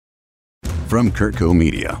from Kurtco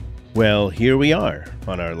Media. Well, here we are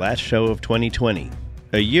on our last show of 2020,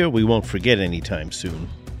 a year we won't forget anytime soon.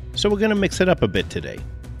 So we're going to mix it up a bit today.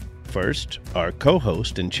 First, our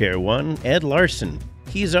co-host and Chair 1, Ed Larson.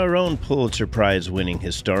 He's our own Pulitzer Prize-winning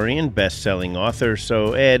historian, best-selling author.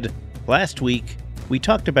 So, Ed, last week, we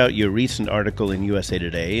talked about your recent article in USA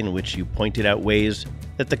Today in which you pointed out ways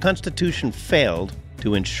that the Constitution failed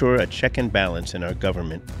to ensure a check and balance in our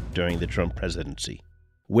government during the Trump presidency.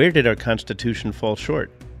 Where did our Constitution fall short?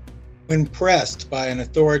 When pressed by an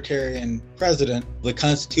authoritarian president, the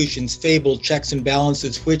Constitution's fabled checks and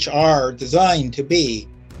balances, which are designed to be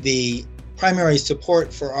the primary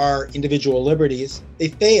support for our individual liberties, they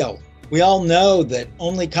fail. We all know that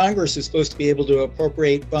only Congress is supposed to be able to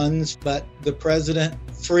appropriate funds, but the president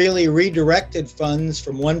freely redirected funds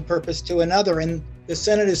from one purpose to another, and the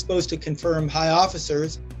Senate is supposed to confirm high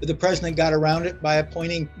officers, but the president got around it by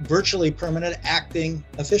appointing virtually permanent acting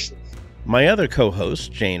officials. My other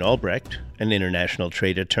co-host, Jane Albrecht, an international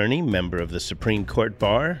trade attorney, member of the Supreme Court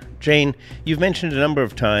Bar. Jane, you've mentioned a number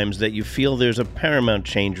of times that you feel there's a paramount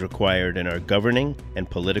change required in our governing and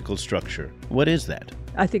political structure. What is that?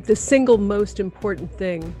 I think the single most important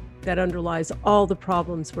thing that underlies all the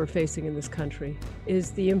problems we're facing in this country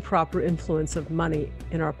is the improper influence of money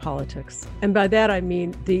in our politics. And by that I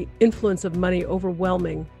mean the influence of money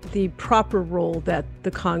overwhelming the proper role that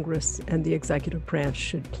the Congress and the executive branch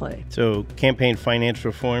should play. So campaign finance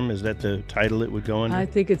reform, is that the title it would go under? I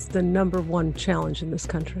think it's the number one challenge in this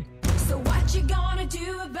country. So what you gonna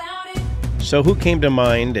do about it? So who came to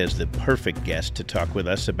mind as the perfect guest to talk with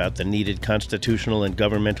us about the needed constitutional and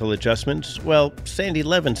governmental adjustments? Well, Sandy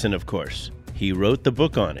Levinson, of course. He wrote the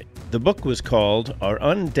book on it. The book was called Our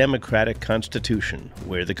Undemocratic Constitution,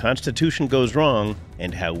 Where the Constitution Goes Wrong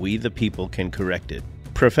and How We the People Can Correct It.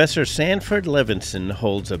 Professor Sanford Levinson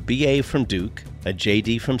holds a BA from Duke, a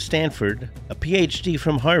JD from Stanford, a PhD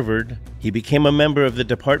from Harvard. He became a member of the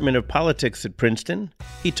Department of Politics at Princeton.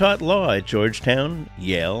 He taught law at Georgetown,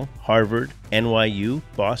 Yale, Harvard, NYU,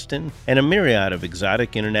 Boston, and a myriad of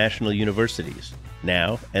exotic international universities.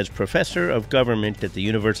 Now, as professor of government at the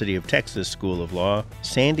University of Texas School of Law,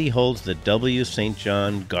 Sandy holds the W. St.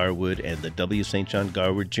 John Garwood and the W. St. John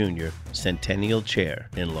Garwood Jr. Centennial Chair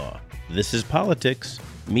in Law. This is Politics.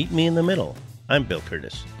 Meet me in the middle. I'm Bill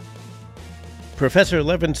Curtis. Professor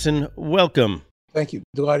Levinson, welcome. Thank you.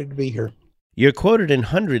 Delighted to be here. You're quoted in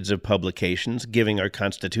hundreds of publications giving our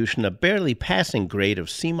Constitution a barely passing grade of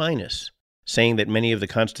C-, saying that many of the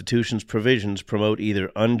Constitution's provisions promote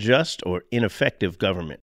either unjust or ineffective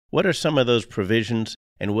government. What are some of those provisions,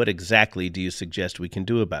 and what exactly do you suggest we can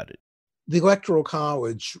do about it? The Electoral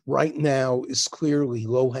College right now is clearly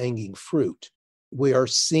low-hanging fruit. We are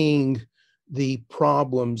seeing the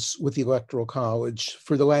problems with the Electoral College.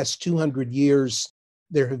 For the last 200 years,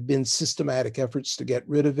 there have been systematic efforts to get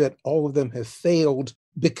rid of it. All of them have failed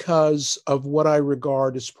because of what I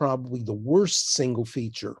regard as probably the worst single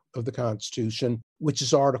feature of the Constitution, which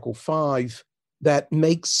is Article 5, that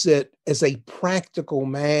makes it, as a practical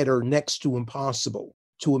matter, next to impossible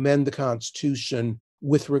to amend the Constitution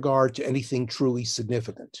with regard to anything truly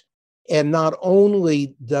significant. And not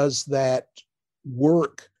only does that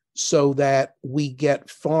work so that we get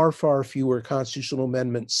far, far fewer constitutional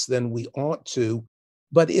amendments than we ought to,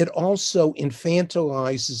 but it also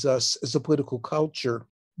infantilizes us as a political culture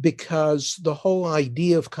because the whole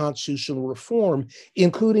idea of constitutional reform,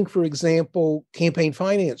 including, for example, campaign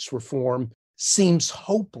finance reform, seems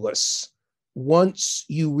hopeless once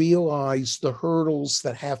you realize the hurdles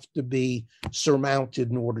that have to be surmounted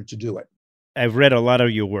in order to do it. I've read a lot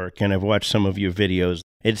of your work and I've watched some of your videos.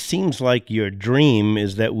 It seems like your dream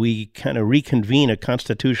is that we kind of reconvene a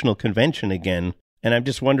constitutional convention again. And I'm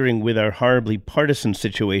just wondering, with our horribly partisan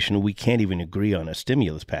situation, we can't even agree on a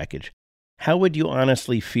stimulus package. How would you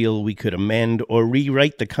honestly feel we could amend or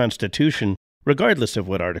rewrite the Constitution, regardless of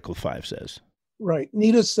what Article 5 says? Right.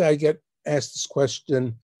 Needless to say, I get asked this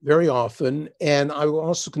question very often, and I will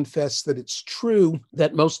also confess that it's true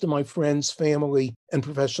that most of my friends, family, and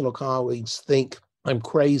professional colleagues think I'm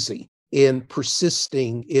crazy in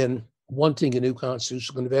persisting in wanting a new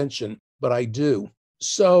constitutional convention, but I do.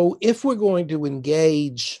 So if we're going to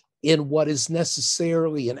engage in what is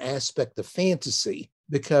necessarily an aspect of fantasy,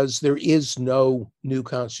 because there is no new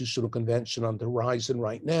constitutional convention on the horizon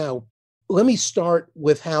right now, let me start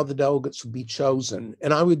with how the delegates would be chosen,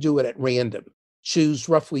 and I would do it at random. Choose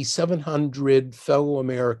roughly 700 fellow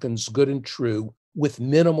Americans, good and true, with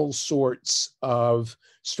minimal sorts of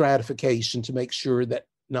stratification to make sure that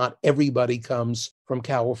not everybody comes from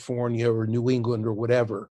California or New England or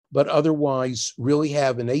whatever, but otherwise really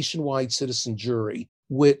have a nationwide citizen jury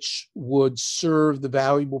which would serve the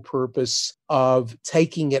valuable purpose of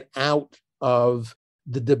taking it out of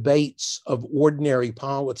the debates of ordinary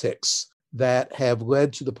politics that have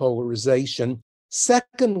led to the polarization.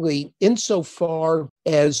 Secondly, insofar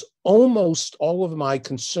as almost all of my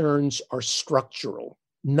concerns are structural,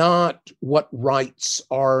 not what rights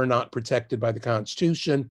are not protected by the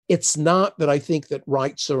Constitution. It's not that I think that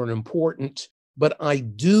rights are unimportant, but I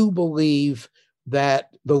do believe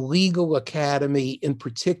that the legal academy in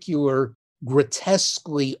particular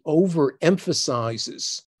grotesquely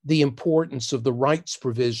overemphasizes the importance of the rights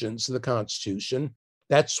provisions of the Constitution.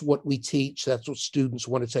 That's what we teach. That's what students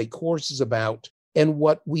want to take courses about. And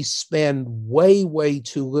what we spend way, way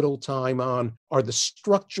too little time on are the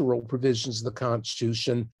structural provisions of the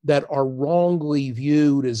Constitution that are wrongly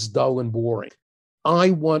viewed as dull and boring.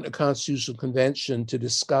 I want a constitutional convention to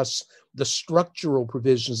discuss the structural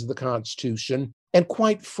provisions of the Constitution. And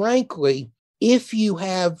quite frankly, if you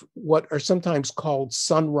have what are sometimes called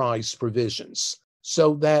sunrise provisions,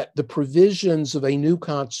 so that the provisions of a new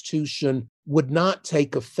Constitution would not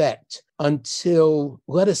take effect until,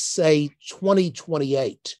 let us say,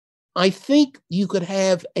 2028, I think you could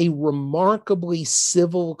have a remarkably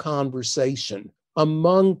civil conversation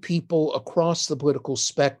among people across the political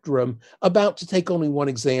spectrum about, to take only one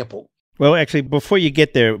example. Well, actually, before you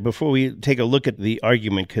get there, before we take a look at the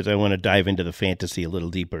argument, because I want to dive into the fantasy a little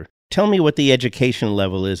deeper, tell me what the education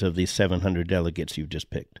level is of these 700 delegates you've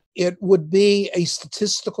just picked. It would be a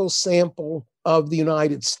statistical sample of the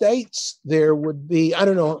United States. There would be, I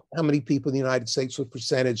don't know how many people in the United States, what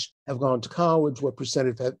percentage have gone to college, what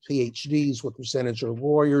percentage have PhDs, what percentage are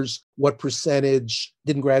lawyers, what percentage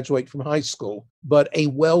didn't graduate from high school. But a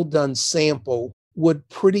well-done sample would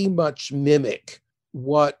pretty much mimic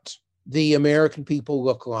what the American people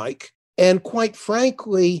look like. And quite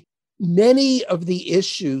frankly, many of the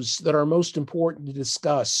issues that are most important to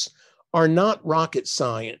discuss are not rocket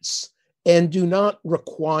science and do not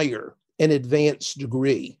require an advanced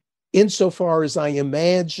degree. Insofar as I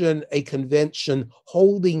imagine a convention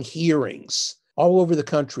holding hearings all over the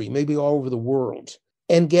country, maybe all over the world,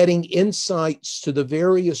 and getting insights to the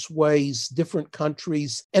various ways different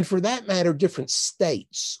countries, and for that matter, different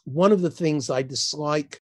states. One of the things I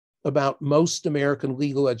dislike about most American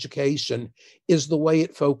legal education is the way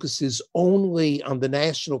it focuses only on the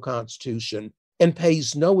national constitution and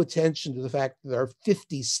pays no attention to the fact that there are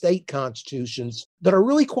 50 state constitutions that are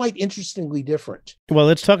really quite interestingly different. Well,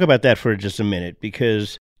 let's talk about that for just a minute,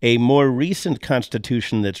 because a more recent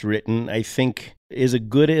constitution that's written, I think, is a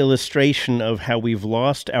good illustration of how we've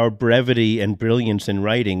lost our brevity and brilliance in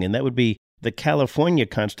writing, and that would be the California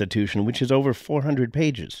Constitution, which is over 400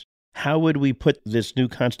 pages. How would we put this new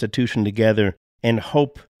constitution together and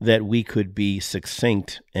hope that we could be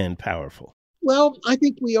succinct and powerful? Well, I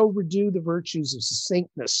think we overdo the virtues of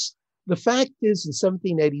succinctness. The fact is, in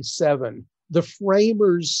 1787, the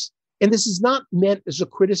framers, and this is not meant as a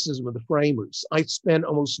criticism of the framers, I spent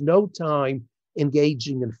almost no time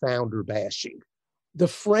engaging in founder bashing. The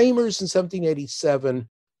framers in 1787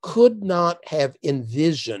 could not have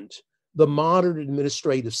envisioned the modern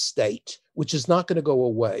administrative state, which is not going to go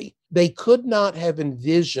away. They could not have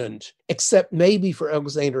envisioned, except maybe for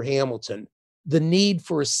Alexander Hamilton, the need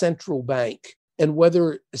for a central bank and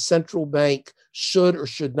whether a central bank should or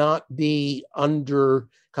should not be under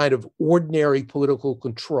kind of ordinary political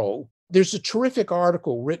control. There's a terrific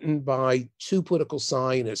article written by two political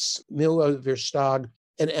scientists, Mila Verstag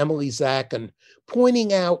and Emily Zakin,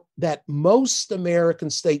 pointing out that most American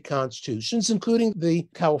state constitutions, including the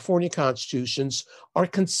California constitutions, are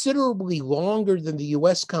considerably longer than the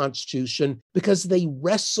US Constitution because they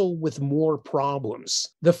wrestle with more problems.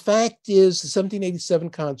 The fact is, the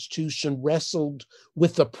 1787 Constitution wrestled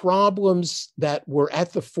with the problems that were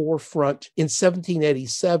at the forefront in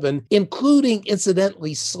 1787, including,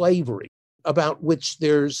 incidentally, slavery, about which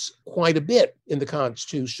there's quite a bit in the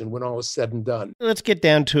Constitution when all is said and done. Let's get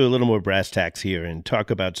down to a little more brass tacks here and talk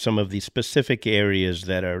about some of the specific areas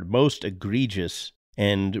that are most egregious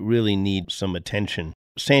and really need some attention.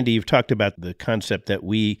 Sandy, you've talked about the concept that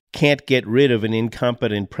we can't get rid of an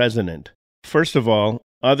incompetent president. First of all,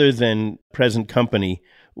 other than present company,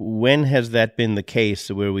 when has that been the case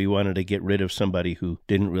where we wanted to get rid of somebody who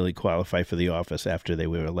didn't really qualify for the office after they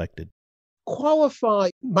were elected? Qualify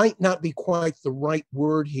might not be quite the right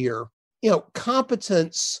word here.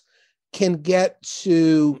 Competence can get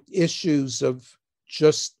to issues of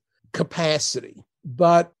just capacity,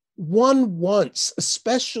 but one wants,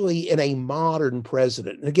 especially in a modern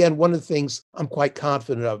president, and again, one of the things I'm quite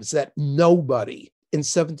confident of is that nobody in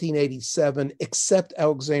 1787, except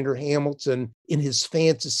Alexander Hamilton in his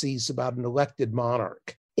fantasies about an elected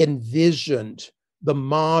monarch, envisioned the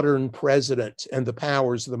modern president and the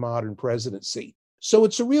powers of the modern presidency. So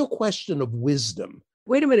it's a real question of wisdom.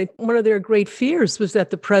 Wait a minute. One of their great fears was that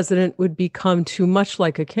the president would become too much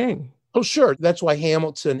like a king. Oh, sure. That's why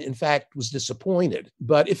Hamilton, in fact, was disappointed.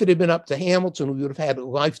 But if it had been up to Hamilton, we would have had a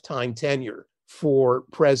lifetime tenure for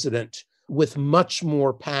president with much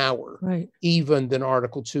more power, right, even than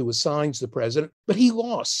Article 2 assigns the president. But he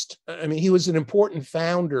lost. I mean, he was an important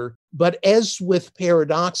founder. But as with,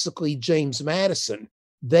 paradoxically, James Madison,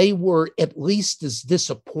 they were at least as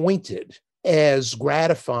disappointed as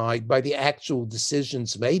gratified by the actual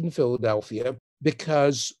decisions made in Philadelphia,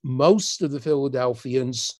 because most of the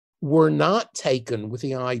Philadelphians were not taken with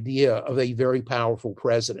the idea of a very powerful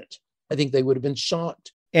president. I think they would have been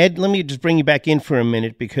shocked. Ed, let me just bring you back in for a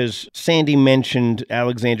minute, because Sandy mentioned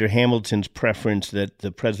Alexander Hamilton's preference that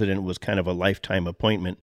the president was kind of a lifetime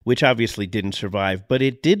appointment, which obviously didn't survive, but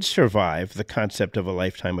it did survive the concept of a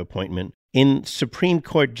lifetime appointment in Supreme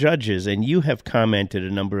Court judges, and you have commented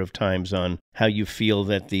a number of times on how you feel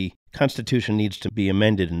that the Constitution needs to be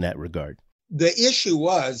amended in that regard. The issue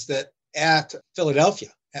was that at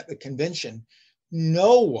Philadelphia, at the convention,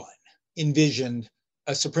 no one envisioned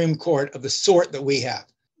a Supreme Court of the sort that we have.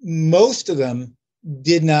 Most of them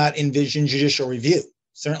did not envision judicial review.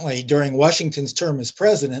 Certainly during Washington's term as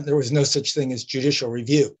president, there was no such thing as judicial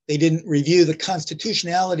review. They didn't review the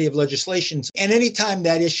constitutionality of legislation. And anytime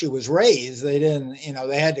that issue was raised, they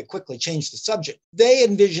had to quickly change the subject. They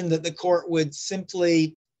envisioned that the court would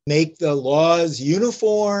simply make the laws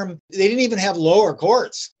uniform. They didn't even have lower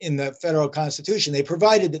courts in the federal Constitution. They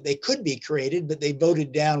provided that they could be created, but they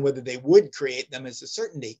voted down whether they would create them as a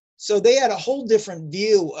certainty. So they had a whole different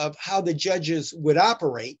view of how the judges would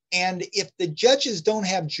operate. And if the judges don't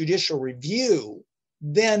have judicial review,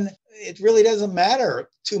 then it really doesn't matter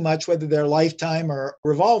too much whether they're lifetime or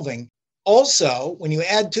revolving. Also, when you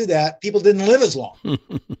add to that, people didn't live as long.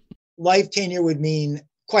 Life tenure would mean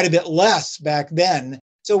quite a bit less back then.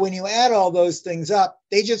 So when you add all those things up,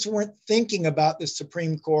 they just weren't thinking about the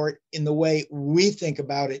Supreme Court in the way we think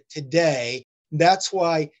about it today. That's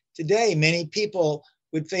why today many people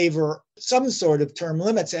would favor some sort of term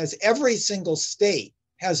limits, as every single state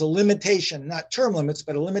has a limitation, not term limits,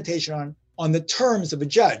 but a limitation on the terms of a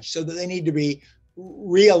judge, so that they need to be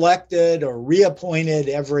reelected or reappointed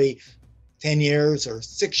every 10 years or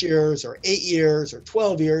 6 years or 8 years or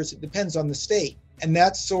 12 years. It depends on the state. And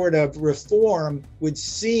that sort of reform would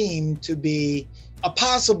seem to be a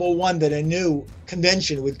possible one that a new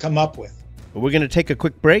convention would come up with. We're going to take a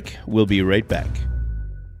quick break. We'll be right back.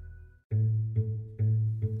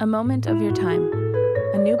 A Moment of Your Time,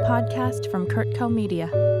 a new podcast from Kurtco Media.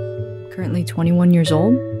 Currently 21 years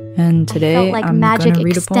old, and today I felt like I'm magic gonna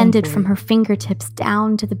read extended a poem from her fingertips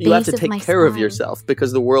down to the base You have to of take my care of spine. yourself,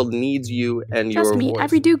 because the world needs you and Trust your me, voice.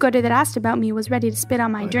 every do-gooder that asked about me was ready to spit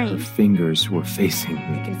on my dream. Fingers were facing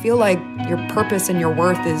me. You can feel like your purpose and your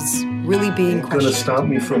worth is really being questioned. Gonna stop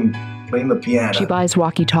me from playing the piano. She buys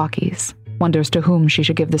walkie-talkies, wonders to whom she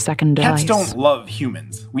should give the second device. Cats don't love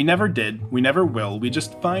humans. We never did. We never will. We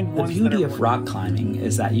just find ones that are... The beauty of rock climbing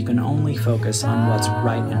is that you can only focus on what's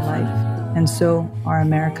right in front of you. And so our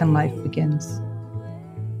American life begins.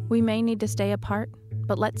 We may need to stay apart,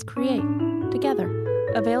 but let's create together.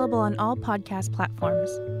 Available on all podcast platforms.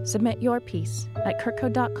 Submit your piece at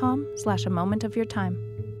kurtco.com/a-moment-of-your-time.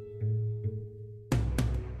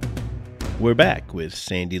 We're back with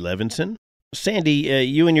Sandy Levinson. Sandy,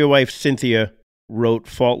 you and your wife Cynthia wrote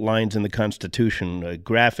Fault Lines in the Constitution, a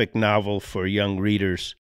graphic novel for young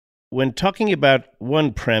readers. When talking about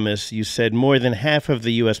one premise, you said more than half of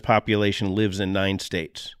the U.S. population lives in 9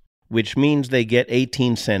 states, which means they get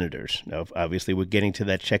 18 senators. Now, obviously, we're getting to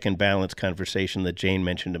that check and balance conversation that Jane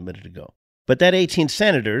mentioned a minute ago. But that 18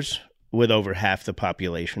 senators, with over half the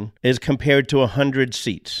population, is compared to 100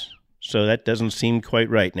 seats. So that doesn't seem quite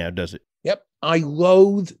right now, does it? Yep. I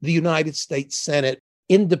loathe the United States Senate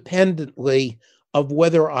independently of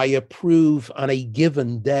whether I approve on a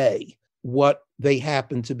given day what they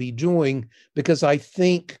happen to be doing, because I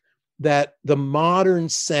think that the modern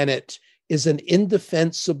Senate is an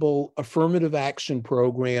indefensible affirmative action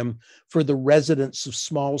program for the residents of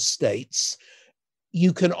small states.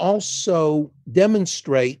 You can also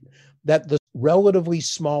demonstrate that the relatively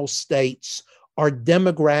small states are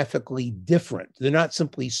demographically different. They're not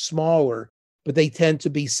simply smaller, but they tend to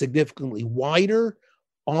be significantly wider,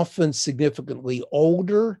 often significantly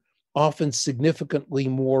older, often significantly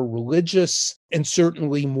more religious, and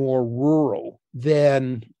certainly more rural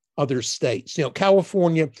than other states. You know,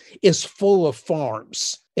 California is full of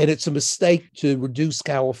farms, and it's a mistake to reduce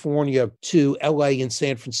California to LA and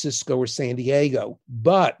San Francisco or San Diego.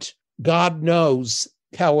 But God knows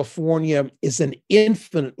California is an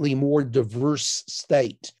infinitely more diverse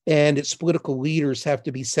state, and its political leaders have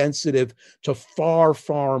to be sensitive to far,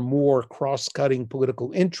 far more cross-cutting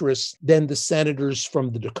political interests than the senators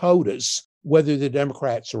from the Dakotas, whether they're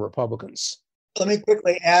Democrats or Republicans. Let me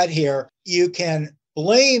quickly add here, you can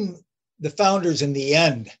blame the founders in the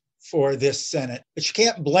end for this Senate, but you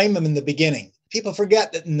can't blame them in the beginning. People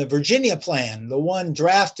forget that in the Virginia plan, the one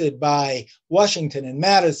drafted by Washington and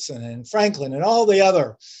Madison and Franklin and all the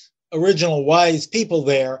other original wise people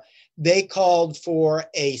there, they called for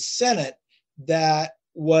a Senate that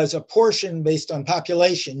was apportioned based on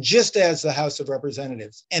population, just as the House of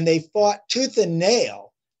Representatives. And they fought tooth and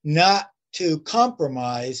nail not to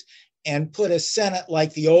compromise and put a Senate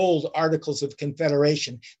like the old Articles of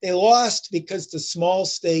Confederation. They lost because the small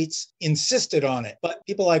states insisted on it. But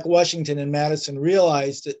people like Washington and Madison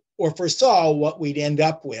realized it or foresaw what we'd end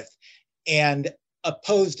up with and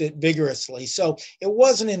opposed it vigorously. So it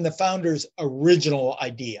wasn't in the founders' original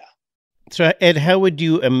idea. So, Ed, how would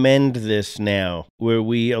you amend this now, where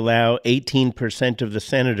we allow 18% of the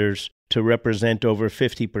senators to represent over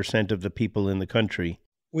 50% of the people in the country?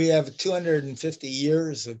 We have 250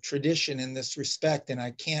 years of tradition in this respect, and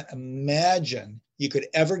I can't imagine you could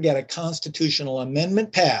ever get a constitutional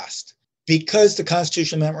amendment passed because the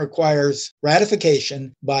constitutional amendment requires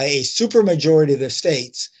ratification by a supermajority of the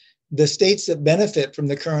states. The states that benefit from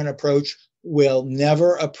the current approach will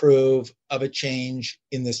never approve of a change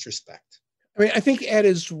in this respect. I mean, I think Ed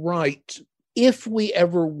is right. If we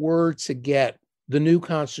ever were to get the new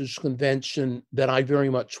Constitutional Convention that I very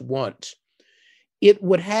much want, it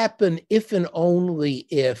would happen if and only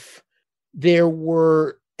if there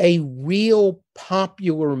were a real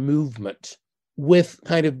popular movement with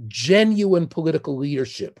kind of genuine political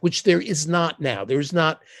leadership, which there is not now. There's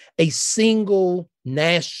not a single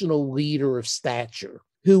national leader of stature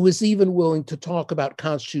who is even willing to talk about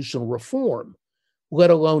constitutional reform,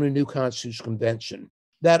 let alone a new Constitutional Convention.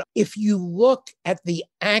 That if you look at the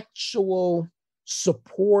actual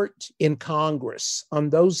support in Congress on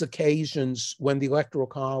those occasions when the Electoral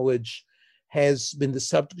College has been the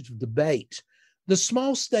subject of debate, the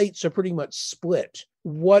small states are pretty much split.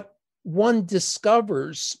 What one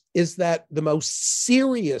discovers is that the most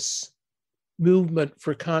serious movement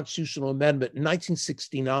for constitutional amendment in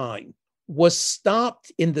 1969 was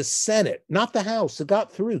stopped in the Senate, not the House. It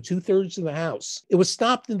got through 2/3 of the House. It was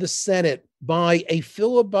stopped in the Senate by a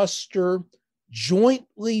filibuster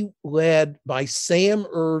jointly led by Sam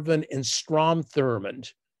Ervin and Strom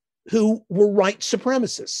Thurmond, who were white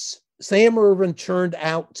supremacists. Sam Ervin turned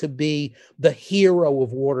out to be the hero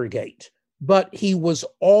of Watergate, but he was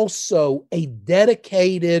also a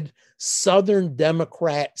dedicated Southern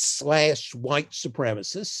Democrat / white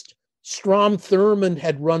supremacist. Strom Thurmond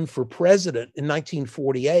had run for president in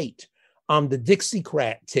 1948 on the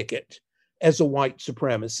Dixiecrat ticket as a white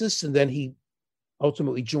supremacist, and then he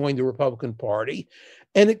ultimately joined the Republican Party,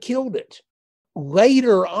 and it killed it.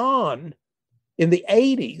 Later on, in the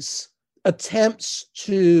 80s, attempts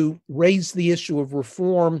to raise the issue of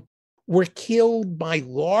reform were killed by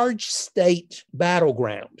large state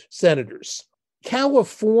battleground senators.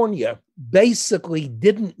 California basically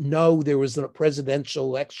didn't know there was a presidential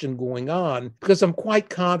election going on because I'm quite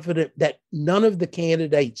confident that none of the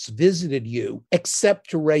candidates visited you except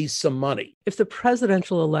to raise some money. If the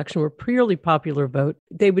presidential election were purely popular vote,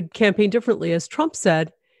 they would campaign differently. As Trump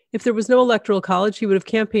said, if there was no electoral college, he would have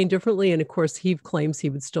campaigned differently. And of course, he claims he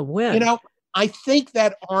would still win. You know, I think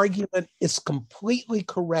that argument is completely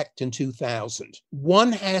correct in 2000.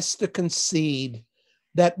 One has to concede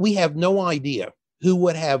that we have no idea who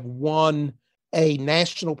would have won a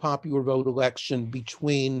national popular vote election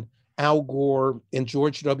between Al Gore and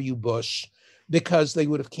George W. Bush because they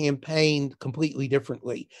would have campaigned completely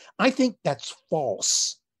differently. I think that's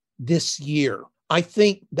false this year. I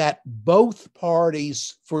think that both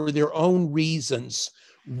parties, for their own reasons,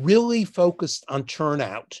 really focused on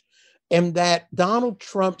turnout, and that Donald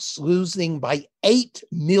Trump's losing by 8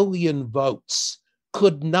 million votes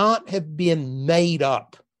could not have been made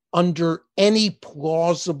up under any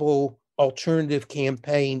plausible alternative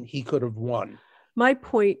campaign he could have won. My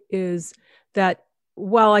point is that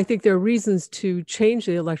while I think there are reasons to change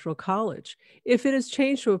the Electoral College, if it is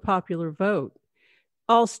changed to a popular vote,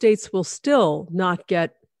 all states will still not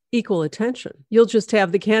get equal attention. You'll just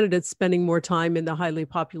have the candidates spending more time in the highly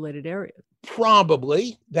populated areas.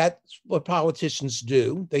 Probably. That's what politicians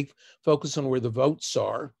do. They focus on where the votes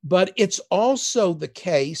are. But it's also the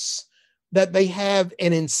case that they have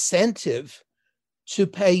an incentive to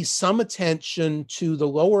pay some attention to the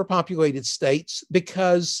lower populated states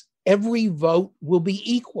because every vote will be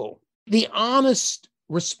equal. The honest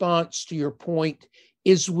response to your point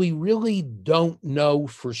is we really don't know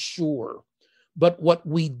for sure. But what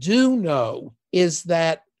we do know is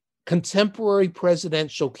that contemporary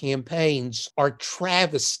presidential campaigns are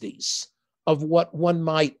travesties of what one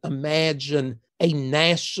might imagine a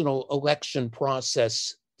national election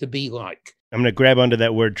process to be like. I'm going to grab onto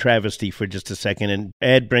that word travesty for just a second and,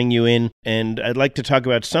 Ed, bring you in. And I'd like to talk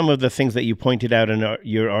about some of the things that you pointed out in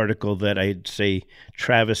your article that I'd say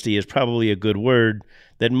travesty is probably a good word,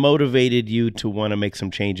 that motivated you to want to make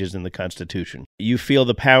some changes in the Constitution. You feel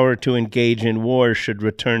the power to engage in war should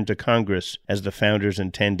return to Congress as the founders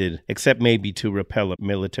intended, except maybe to repel a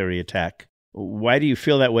military attack. Why do you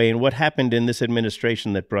feel that way, and what happened in this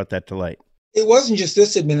administration that brought that to light? It wasn't just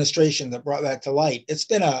this administration that brought that to light. It's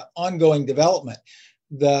been an ongoing development.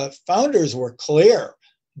 The founders were clear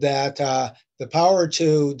that the power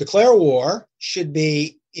to declare war should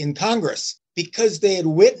be in Congress because they had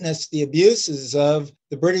witnessed the abuses of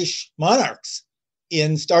the British monarchs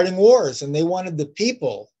in starting wars, and they wanted the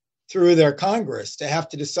people through their Congress to have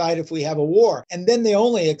to decide if we have a war. And then the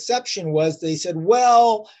only exception was they said,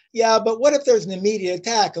 well, yeah, but what if there's an immediate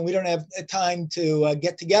attack and we don't have time to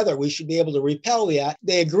get together? We should be able to repel that.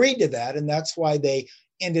 They agreed to that, and that's why they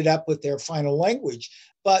ended up with their final language.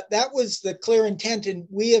 But that was the clear intent, and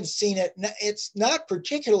we have seen it. It's not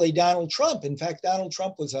particularly Donald Trump. In fact, Donald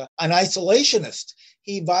Trump was an isolationist.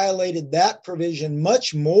 He violated that provision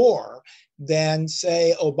much more than,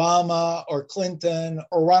 say, Obama or Clinton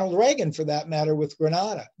or Ronald Reagan, for that matter, with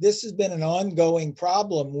Grenada. This has been an ongoing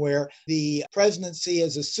problem where the presidency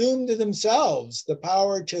has assumed to themselves the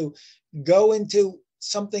power to go into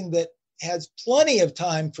something that has plenty of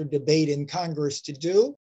time for debate in Congress to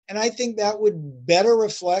do. And I think that would better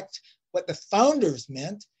reflect what the founders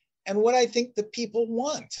meant and what I think the people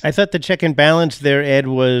want. I thought the check and balance there, Ed,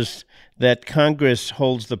 was that Congress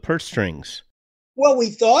holds the purse strings. Well, we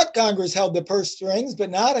thought Congress held the purse strings, but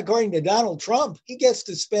not according to Donald Trump. He gets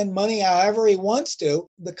to spend money however he wants to.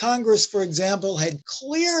 The Congress, for example, had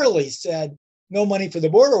clearly said no money for the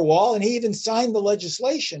border wall, and he even signed the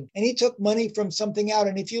legislation, and he took money from something out.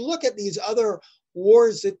 And if you look at these other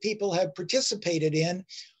wars that people have participated in,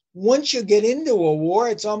 once you get into a war,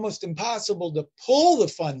 it's almost impossible to pull the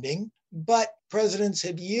funding, but presidents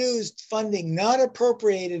have used funding not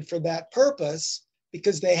appropriated for that purpose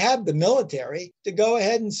because they have the military to go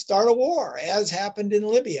ahead and start a war, as happened in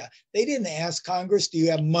Libya. They didn't ask Congress, do you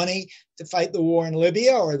have money to fight the war in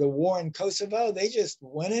Libya or the war in Kosovo? They just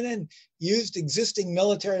went in and used existing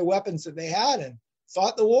military weapons that they had and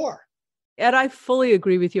fought the war. Ed, I fully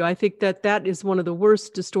agree with you. I think that that is one of the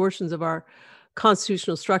worst distortions of our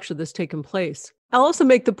constitutional structure that's taken place. I'll also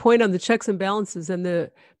make the point on the checks and balances and the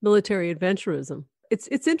military adventurism.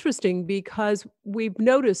 It's interesting because we've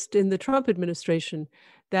noticed in the Trump administration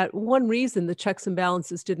that one reason the checks and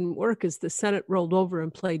balances didn't work is the Senate rolled over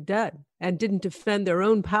and played dead and didn't defend their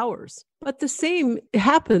own powers. But the same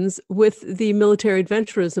happens with the military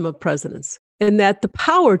adventurism of presidents, in that the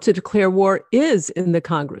power to declare war is in the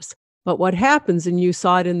Congress. But what happens, and you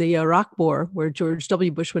saw it in the Iraq War, where George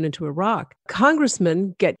W. Bush went into Iraq,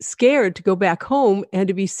 congressmen get scared to go back home and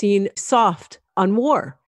to be seen soft on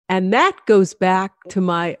war. And that goes back to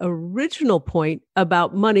my original point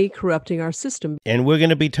about money corrupting our system. And we're going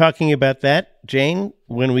to be talking about that, Jane,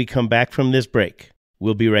 when we come back from this break.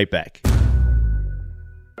 We'll be right back.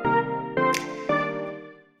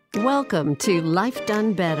 Welcome to Life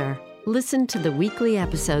Done Better. Listen to the weekly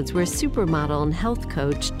episodes where supermodel and health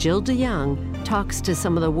coach Jill DeYoung talks to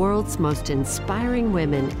some of the world's most inspiring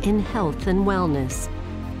women in health and wellness.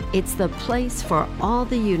 It's the place for all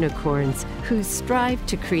the unicorns who strive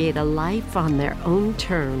to create a life on their own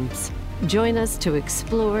terms. Join us to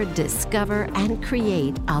explore, discover, and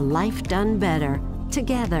create a life done better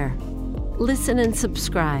together. Listen and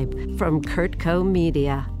subscribe from Kurtco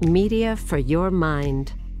Media, media for your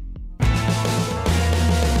mind.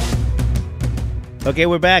 Okay,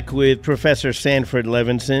 we're back with Professor Sanford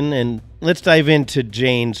Levinson, and let's dive into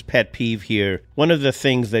Jane's pet peeve here. One of the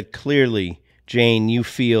things that clearly, Jane, you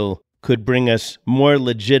feel could bring us more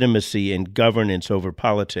legitimacy and governance over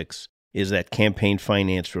politics is that campaign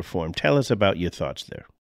finance reform. Tell us about your thoughts there.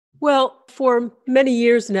 Well, for many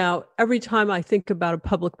years now, every time I think about a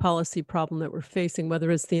public policy problem that we're facing,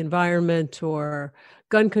 whether it's the environment or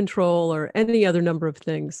gun control or any other number of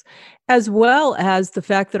things, as well as the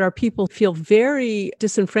fact that our people feel very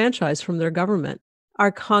disenfranchised from their government,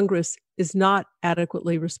 our Congress is not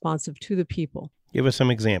adequately responsive to the people. Give us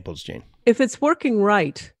some examples, Jane. If it's working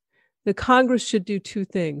right, the Congress should do two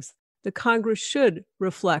things. The Congress should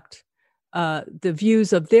reflect the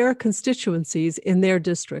views of their constituencies in their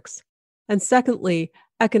districts. And secondly,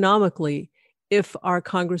 economically, if our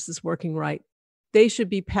Congress is working right, they should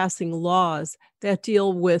be passing laws that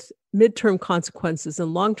deal with midterm consequences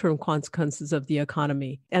and long-term consequences of the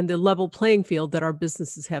economy and the level playing field that our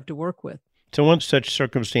businesses have to work with. So one such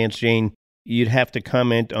circumstance, Jane, you'd have to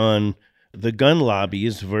comment on the gun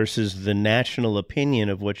lobbies versus the national opinion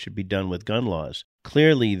of what should be done with gun laws.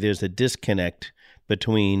 Clearly, there's a disconnect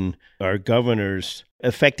between our governors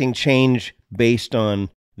affecting change based on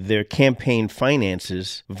their campaign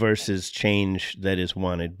finances versus change that is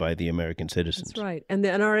wanted by the American citizens. That's right. And the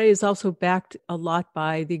NRA is also backed a lot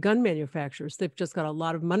by the gun manufacturers. They've just got a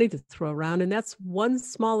lot of money to throw around. And that's one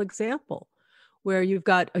small example where you've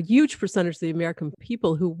got a huge percentage of the American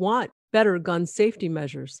people who want better gun safety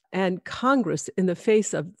measures. And Congress, in the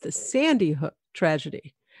face of the Sandy Hook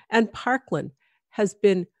tragedy and Parkland, has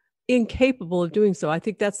been incapable of doing so. I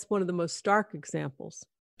think that's one of the most stark examples.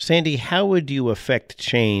 Sandy, how would you affect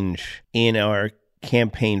change in our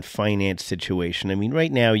campaign finance situation? I mean,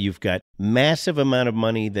 right now you've got massive amount of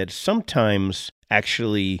money that's sometimes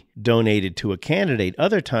actually donated to a candidate.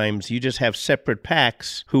 Other times you just have separate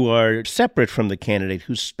PACs who are separate from the candidate,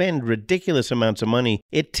 who spend ridiculous amounts of money.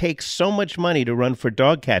 It takes so much money to run for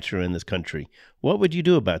dog catcher in this country. What would you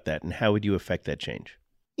do about that, and how would you affect that change?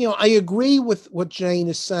 You know, I agree with what Jane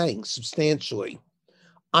is saying substantially.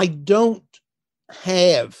 I don't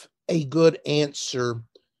have a good answer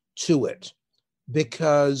to it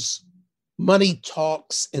because money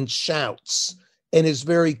talks and shouts and is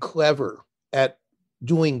very clever at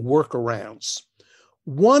doing workarounds.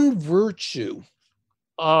 One virtue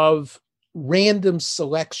of random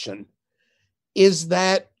selection is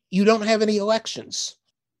that you don't have any elections.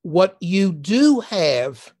 What you do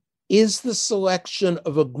have is the selection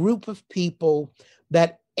of a group of people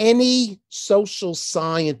that any social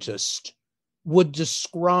scientist would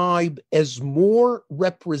describe as more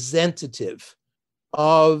representative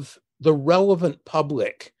of the relevant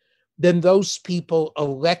public than those people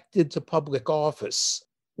elected to public office.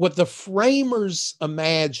 What the framers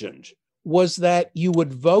imagined was that you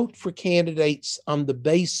would vote for candidates on the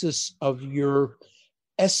basis of your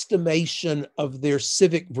estimation of their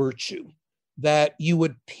civic virtue, that you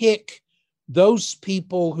would pick those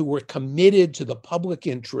people who were committed to the public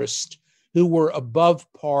interest, who were above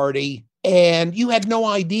party, and you had no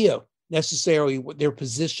idea necessarily what their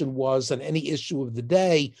position was on any issue of the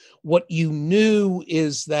day. What you knew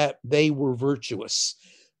is that they were virtuous.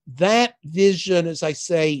 That vision, as I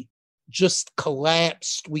say, just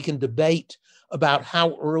collapsed. We can debate about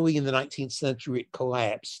how early in the 19th century it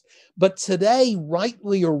collapsed. But today,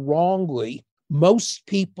 rightly or wrongly, most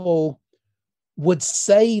people would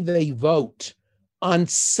say they vote on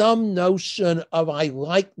some notion of, I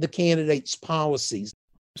like the candidate's policies.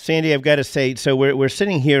 Sandy, I've got to say, so we're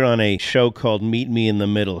sitting here on a show called Meet Me in the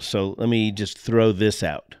Middle, so let me just throw this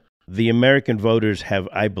out. The American voters have,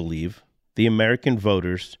 I believe, the American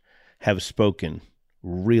voters have spoken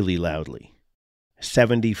really loudly.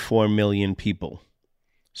 74 million people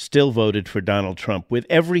still voted for Donald Trump with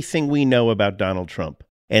everything we know about Donald Trump.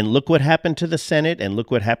 And look what happened to the Senate and look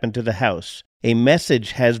what happened to the House. A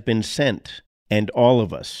message has been sent, and all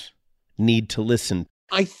of us need to listen.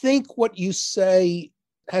 I think what you say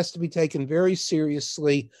has to be taken very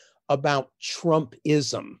seriously about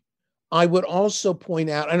Trumpism. I would also point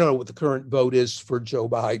out, I don't know what the current vote is for Joe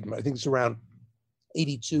Biden. I think it's around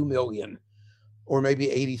 82 million or maybe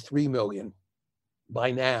 83 million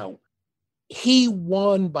by now. He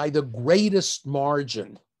won by the greatest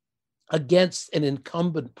margin against an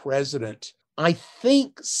incumbent president, I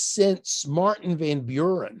think, since Martin Van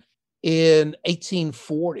Buren in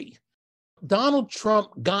 1840. Donald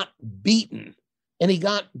Trump got beaten, and he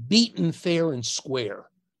got beaten fair and square.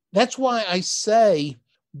 That's why I say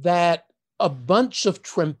that a bunch of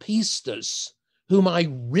Trumpistas, whom I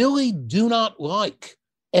really do not like,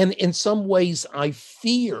 and in some ways I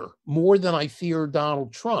fear more than I fear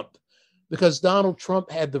Donald Trump, because Donald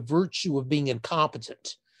Trump had the virtue of being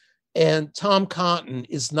incompetent, and Tom Cotton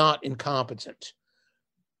is not incompetent.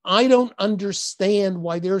 I don't understand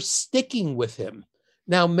why they're sticking with him.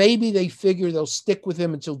 Now, maybe they figure they'll stick with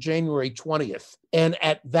him until January 20th. And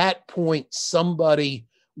at that point, somebody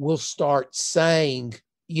will start saying,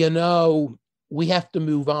 you know, we have to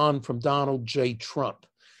move on from Donald J. Trump.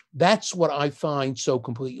 That's what I find so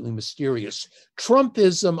completely mysterious.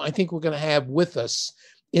 Trumpism, I think we're going to have with us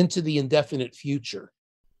into the indefinite future.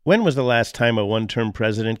 When was the last time a one-term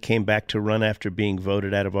president came back to run after being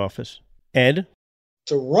voted out of office? Ed?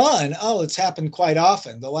 To run? Oh, it's happened quite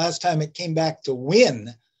often. The last time it came back to win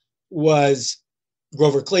was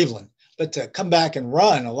Grover Cleveland. But to come back and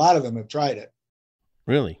run, a lot of them have tried it.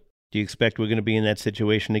 Really? Do you expect we're going to be in that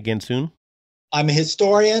situation again soon? I'm a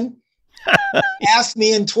historian. Ask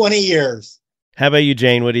me in 20 years. How about you,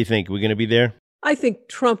 Jane? What do you think? We're going to be there? I think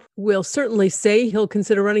Trump will certainly say he'll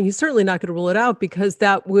consider running. He's certainly not going to rule it out because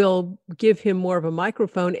that will give him more of a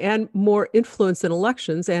microphone and more influence in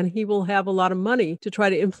elections. And he will have a lot of money to try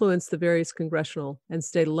to influence the various congressional and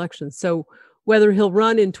state elections. So whether he'll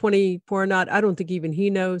run in 24 or not, I don't think even he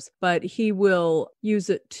knows, but he will use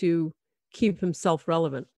it to keep himself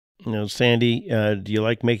relevant. Sandy, do you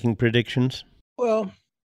like making predictions? Well,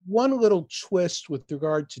 one little twist with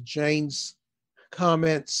regard to Jane's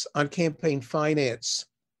comments on campaign finance.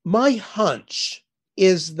 My hunch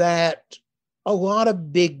is that a lot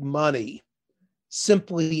of big money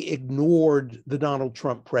simply ignored the Donald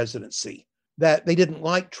Trump presidency, that they didn't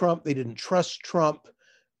like Trump, they didn't trust Trump,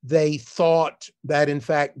 they thought that, in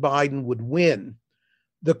fact, Biden would win.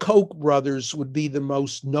 The Koch brothers would be the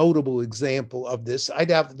most notable example of this. I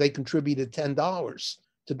doubt that they contributed $10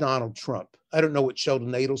 to Donald Trump. I don't know what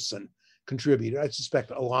Sheldon Adelson contributed. I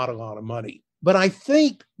suspect a lot of money. But I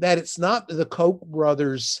think that it's not that the Koch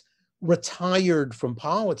brothers retired from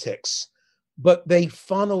politics, but they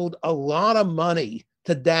funneled a lot of money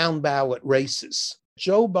to down ballot races.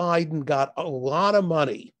 Joe Biden got a lot of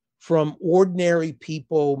money from ordinary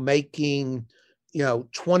people making,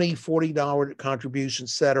 $20, $40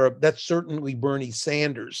 contributions, et cetera. That's certainly Bernie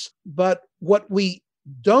Sanders. But what we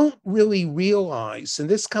don't really realize, and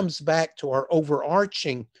this comes back to our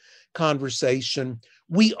overarching conversation,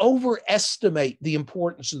 we overestimate the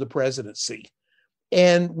importance of the presidency.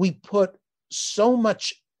 And we put so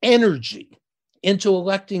much energy into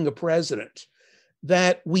electing a president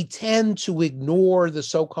that we tend to ignore the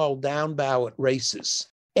so-called down ballot races.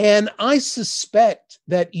 And I suspect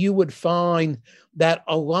that you would find that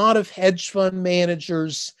a lot of hedge fund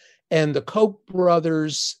managers and the Koch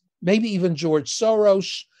brothers, maybe even George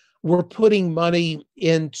Soros, were putting money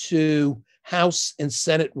into House and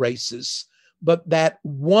Senate races. But that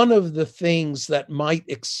one of the things that might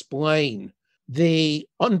explain the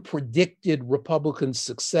unpredicted Republican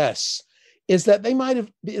success is that they might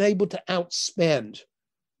have been able to outspend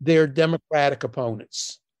their Democratic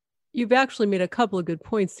opponents. You've actually made a couple of good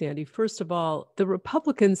points, Sandy. First of all, the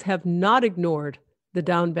Republicans have not ignored the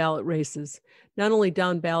down ballot races, not only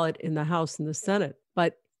down ballot in the House and the Senate,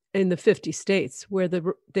 but in the 50 states where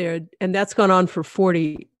and that's gone on for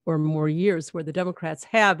 40 or more years, where the Democrats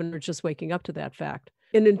have and are just waking up to that fact.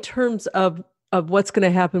 And in terms of what's going to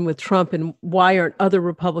happen with Trump and why aren't other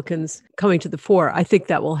Republicans coming to the fore, I think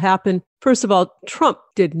that will happen. First of all, Trump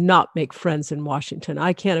did not make friends in Washington.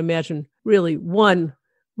 I can't imagine really one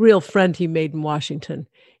real friend he made in Washington.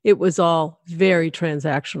 It was all very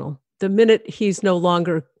transactional. The minute he's no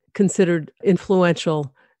longer considered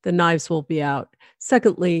influential, the knives will be out.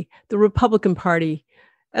 Secondly, the Republican Party,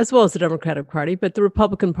 as well as the Democratic Party, but the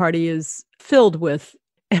Republican Party is filled with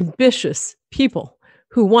ambitious people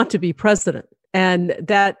who want to be president. And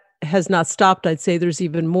that has not stopped. I'd say there's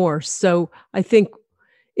even more. So I think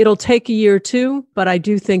it'll take a year or two, but I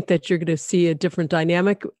do think that you're going to see a different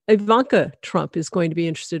dynamic. Ivanka Trump is going to be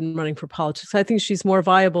interested in running for politics. I think she's more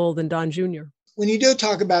viable than Don Jr. When you do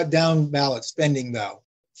talk about down ballot spending, though,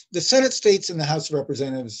 the Senate states and the House of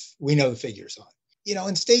Representatives, we know the figures on.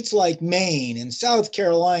 In states like Maine and South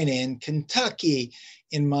Carolina and Kentucky,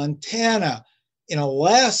 in Montana, in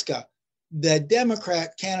Alaska, the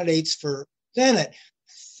Democrat candidates for Senate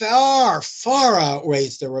far, far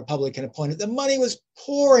outweighs the Republican opponent. The money was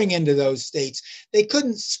pouring into those states. They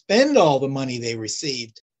couldn't spend all the money they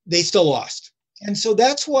received. They still lost. And so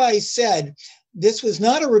that's why I said this was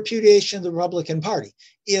not a repudiation of the Republican Party.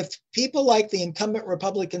 If people like the incumbent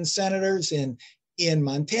Republican senators in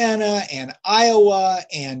Montana and Iowa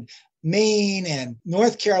and Maine and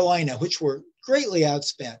North Carolina, which were greatly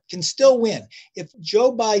outspent, can still win. If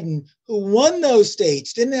Joe Biden, who won those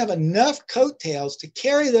states, didn't have enough coattails to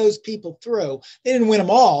carry those people through, they didn't win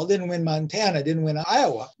them all, didn't win Montana, didn't win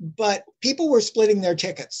Iowa, but people were splitting their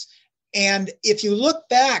tickets. And if you look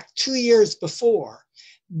back 2 years before,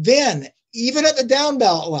 then even at the down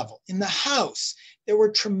ballot level in the House, there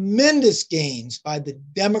were tremendous gains by the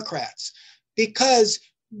Democrats because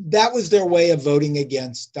that was their way of voting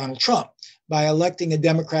against Donald Trump, by electing a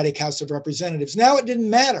Democratic House of Representatives. Now it didn't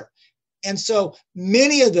matter. And so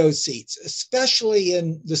many of those seats, especially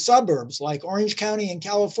in the suburbs like Orange County in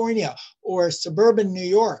California or suburban New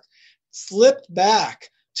York, flipped back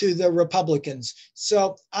to the Republicans.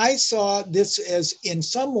 So I saw this as, in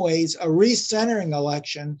some ways, a recentering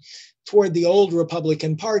election toward the old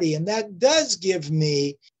Republican Party. And that does give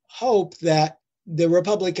me hope that the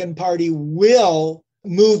Republican Party will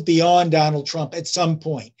move beyond Donald Trump at some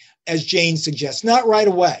point, as Jane suggests, not right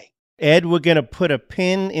away. Ed, we're going to put a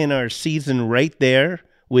pin in our season right there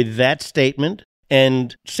with that statement.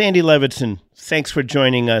 And Sandy Levinson, thanks for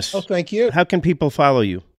joining us. Oh, thank you. How can people follow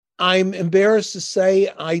you? I'm embarrassed to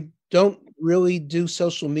say I don't really do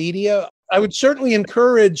social media. I would certainly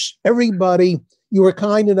encourage everybody. You were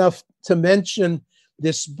kind enough to mention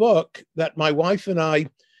this book that my wife and I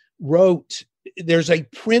wrote. There's a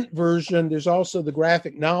print version. There's also the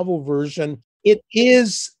graphic novel version. It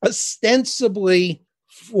is ostensibly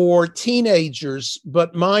for teenagers,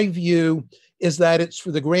 but my view is that it's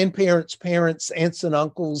for the grandparents, parents, aunts and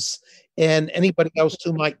uncles, and anybody else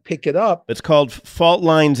who might pick it up. It's called Fault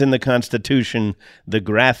Lines in the Constitution, the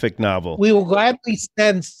graphic novel. We will gladly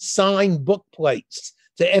send signed book plates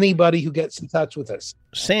to anybody who gets in touch with us.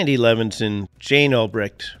 Sandy Levinson, Jane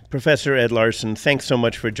Ulbricht, Professor Ed Larson, thanks so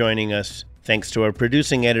much for joining us. Thanks to our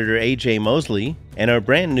producing editor, A.J. Mosley, and our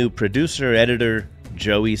brand new producer-editor,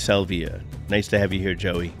 Joey Salvia. Nice to have you here,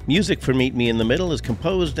 Joey. Music for Meet Me in the Middle is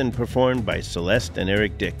composed and performed by Celeste and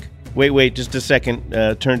Eric Dick. Wait, just a second.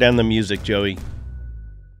 Turn down the music, Joey.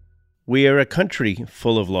 We are a country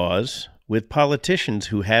full of laws, with politicians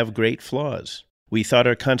who have great flaws. We thought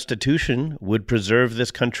our Constitution would preserve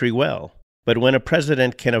this country well. But when a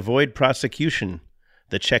president can avoid prosecution,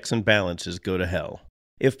 the checks and balances go to hell.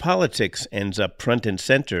 If politics ends up front and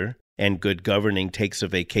center, and good governing takes a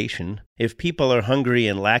vacation, if people are hungry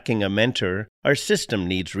and lacking a mentor, our system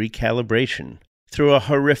needs recalibration. Through a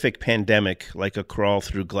horrific pandemic, like a crawl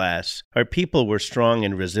through glass, our people were strong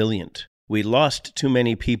and resilient. We lost too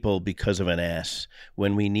many people because of an ass,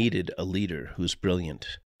 when we needed a leader who's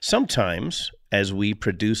brilliant. Sometimes, as we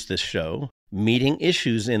produce this show, meeting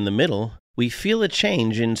issues in the middle, we feel a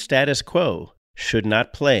change in status quo, should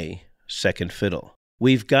not play second fiddle.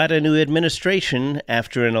 We've got a new administration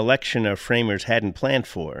after an election our framers hadn't planned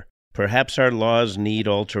for. Perhaps our laws need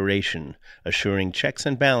alteration, assuring checks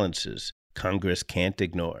and balances Congress can't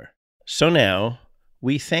ignore. So now,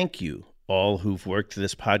 we thank you, all who've worked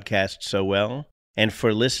this podcast so well. And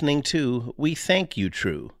for listening too, we thank you,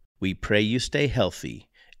 True. We pray you stay healthy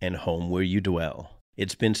and home where you dwell.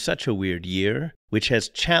 It's been such a weird year, which has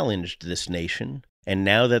challenged this nation. And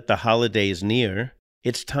now that the holiday's near,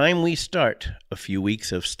 it's time we start a few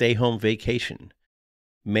weeks of stay-home vacation.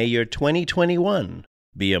 May your 2021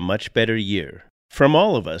 be a much better year. From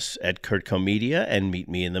all of us at Kurtco Media and Meet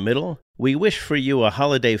Me in the Middle, we wish for you a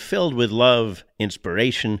holiday filled with love,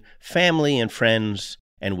 inspiration, family, and friends,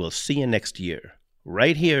 and we'll see you next year,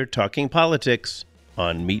 right here talking politics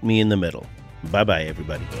on Meet Me in the Middle. Bye-bye,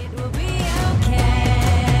 everybody.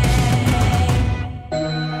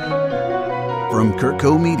 From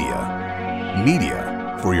Kurtco Media, media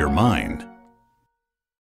for your mind.